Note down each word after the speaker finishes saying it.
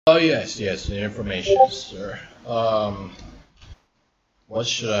Oh yes, the information, sir. What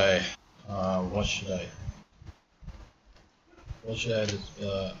should I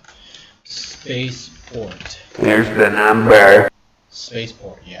spaceport. Here's the number.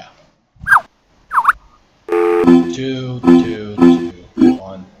 Spaceport, yeah.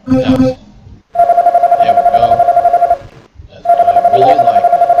 2221000. There we go. That's what I really like.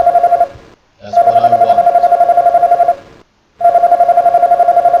 That's what I want.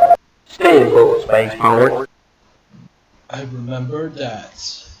 Stable spaceport. I remember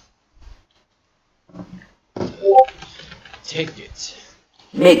that. Ticket.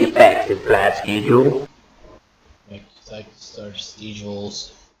 Make it back to flight schedule. Make like start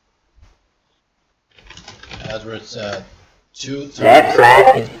schedules. Address at 2. That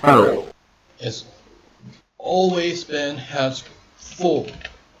flight is full. It's always been has full.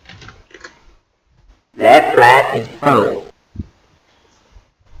 That flight is full.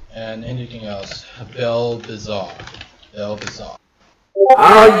 And anything else? Bell Bazaar. Bell Bazaar.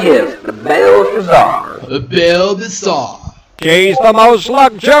 Oh yes, the Bell Bazaar. The Bell Bazaar. She's the most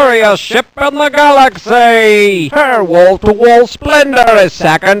luxurious ship in the galaxy. Her wall-to-wall splendor is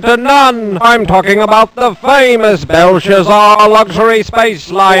second to none. I'm talking about the famous Belshazzar luxury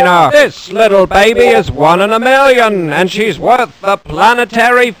space liner. This little baby is 1 in a million, and she's worth a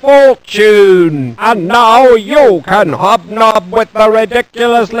planetary fortune. And now you can hobnob with the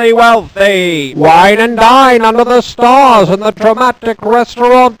ridiculously wealthy. Wine and dine under the stars in the dramatic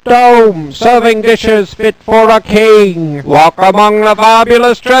restaurant dome, serving dishes fit for a king. Walk among the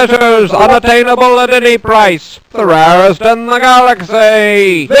fabulous treasures, unattainable at any price, the rarest in the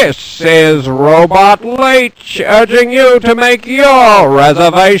galaxy. This is Robot Leech, urging you to make your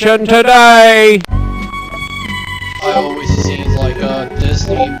reservation today. I always see like a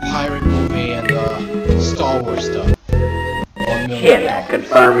Disney pirate movie and Star Wars stuff. Can I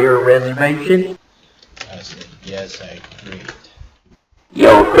confirm your reservation? I said, yes, I agreed.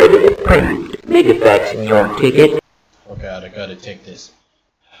 Your credit approved. Make it back in your ticket. Oh god, I gotta take this.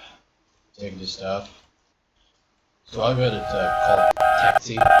 Take this stuff. So I gotta call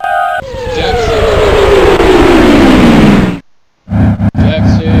taxi. Taxi!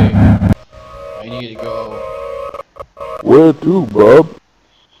 Taxi! I need to go. Where to, Bob?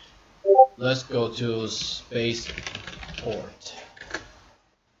 Let's go to spaceport.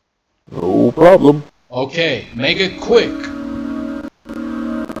 No problem. Okay, make it quick.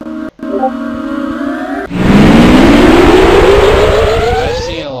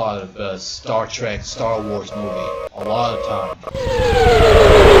 Star Trek, Star Wars movie, a lot of time.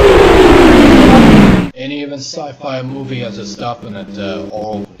 And even sci-fi movie has a stuff in it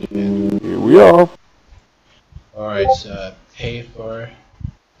all over again. Here we are. Alright, pay for...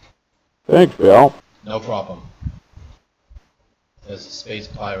 Thanks, pal. No problem. There's a space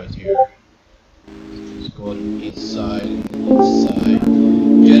pirate here. Let's go inside, inside.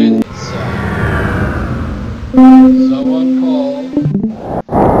 Get inside. Someone call.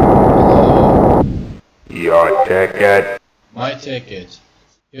 Your ticket. My ticket.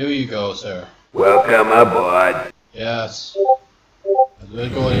 Here you go, sir. Welcome aboard. Yes. We're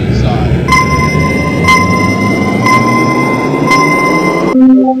going inside.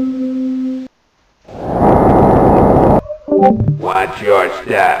 Watch your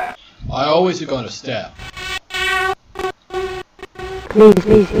step. I always gonna step.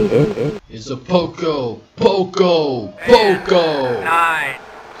 Please. It's a Poco. 9,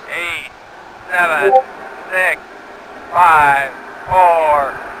 8, 7, 6, 5,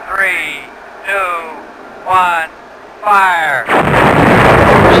 4, 3, 2, 1, fire!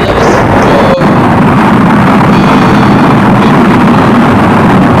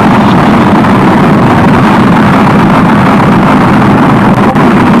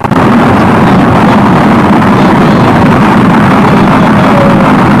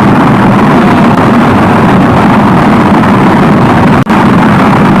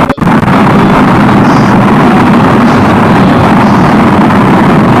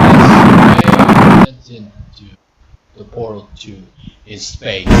 The portal to is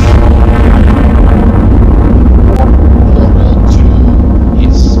space. Portal to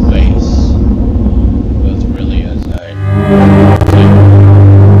is space. That's really insane.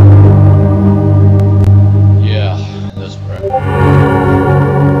 Yeah, that's correct.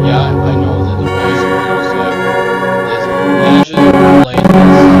 Yeah, I know that the voice was this imagine like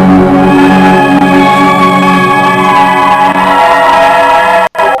this.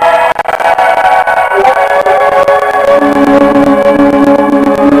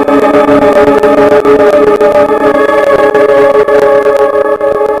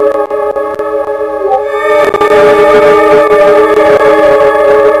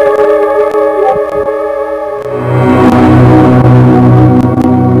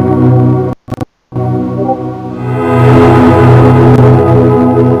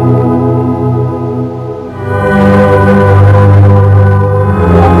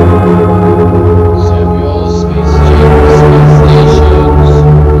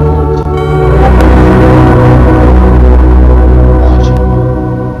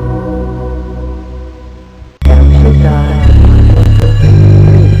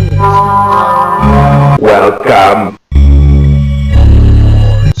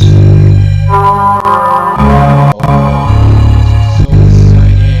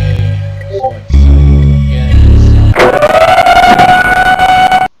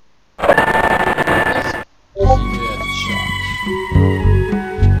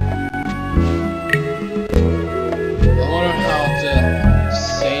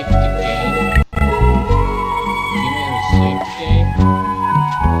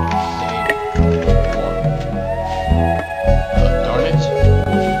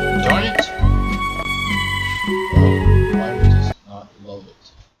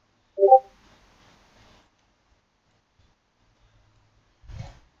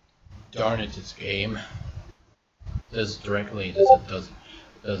 Darn it, this game. This directly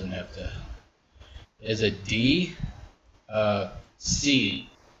doesn't have to. Is a D, C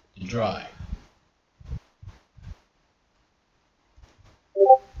to drive.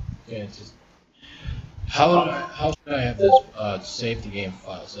 Okay, it's just how should I have this save the game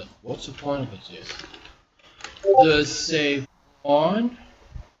file? So what's the point of this? The save on.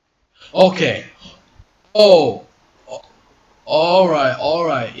 Okay. Oh. All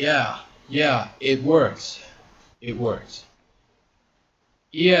right. Yeah. It works.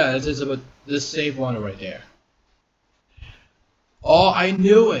 Yeah, this is about this save one right there. Oh, I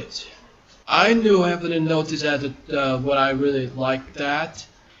knew it. I knew I happened to notice that what I really liked that,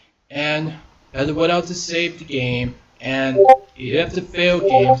 and as I went out to save the game, and you have to fail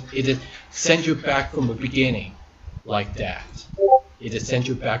games, it just sends you back from the beginning, like that. It just sends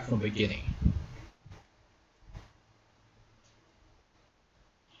you back from the beginning.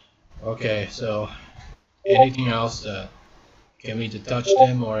 Okay, so anything else? Can we touch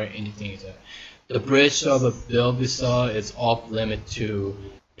them or anything? The bridge of a bill we saw is off limit to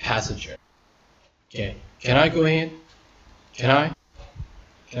passenger. Okay, can I go in? Can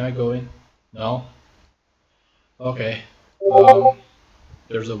I go in? No? Okay.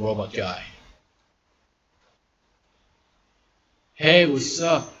 There's a robot guy. Hey, what's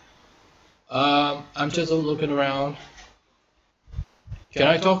up? I'm just looking around. Can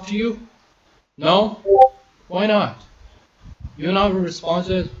I talk to you? No? Why not? You're not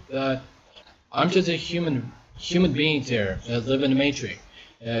responsive. I'm just a human being there that live in the Matrix.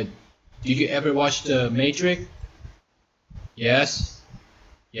 Did you ever watch the Matrix? Yes.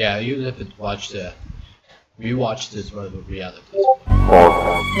 Yeah, you have to watch the. We watched this one of reality.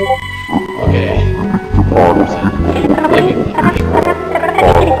 Okay. Let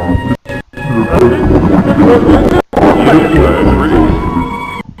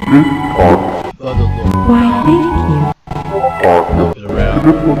Why, thank you. Look around.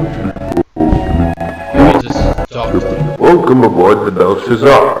 Let me just talk to them. Welcome aboard the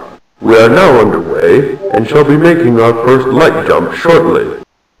Belshazzar. We are now underway and shall be making our first light jump shortly.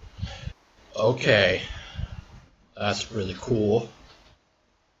 Okay. That's really cool.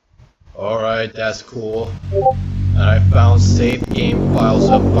 Alright, that's cool. And I found save game files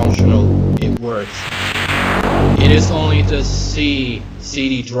are functional. It works. It is only the C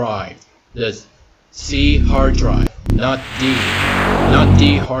CD drive. The C hard drive, not D. Not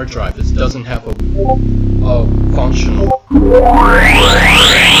D hard drive. This doesn't have a functional.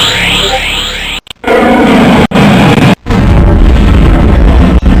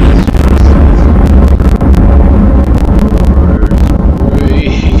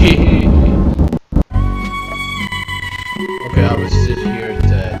 Okay, I will sit here at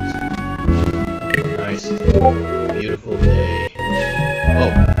that nice, beautiful day.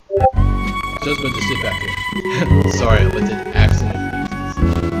 Oh, just went to sit back here. Sorry, I went to accidentally.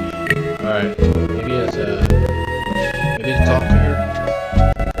 Alright, maybe to talk to her.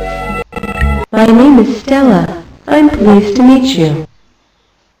 My name is Stella. I'm pleased to meet you.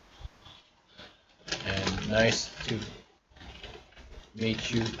 And nice to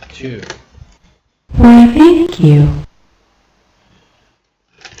meet you too. Why, thank you.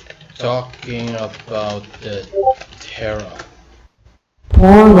 Talking about the Terra.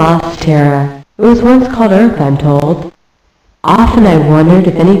 Poor lost Terra. It was once called Earth, I'm told. Often I wondered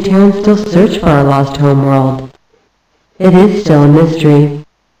if any Terrans still search for our lost homeworld. It is still a mystery,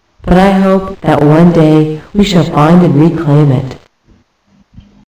 but I hope that one day we shall find and reclaim it.